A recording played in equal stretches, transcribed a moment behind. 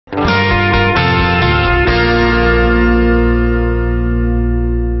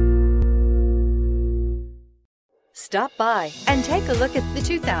Stop by and take a look at the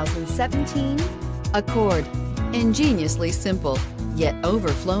 2017 Accord. Ingeniously simple, yet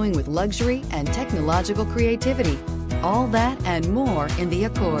overflowing with luxury and technological creativity. All that and more in the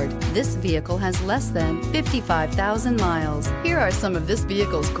Accord. This vehicle has less than 55,000 miles. Here are some of this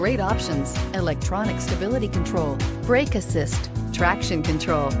vehicle's great options: electronic stability control, brake assist, traction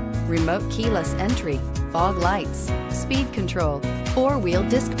control, remote keyless entry, fog lights, speed control, four-wheel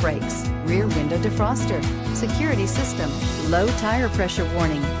disc brakes, rear window defroster, security system, low tire pressure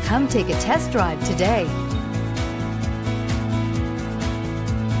warning. Come take a test drive today.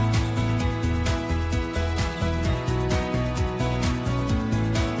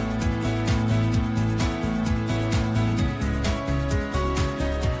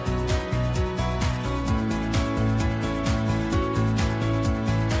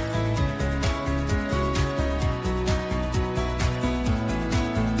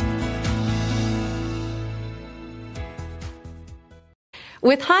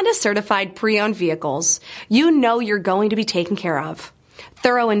 With Honda certified pre-owned vehicles, you know you're going to be taken care of.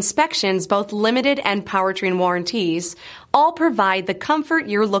 Thorough inspections, both limited and powertrain warranties, all provide the comfort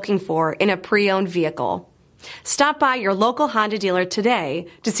you're looking for in a pre-owned vehicle. Stop by your local Honda dealer today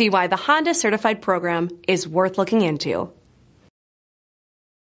to see why the Honda certified program is worth looking into.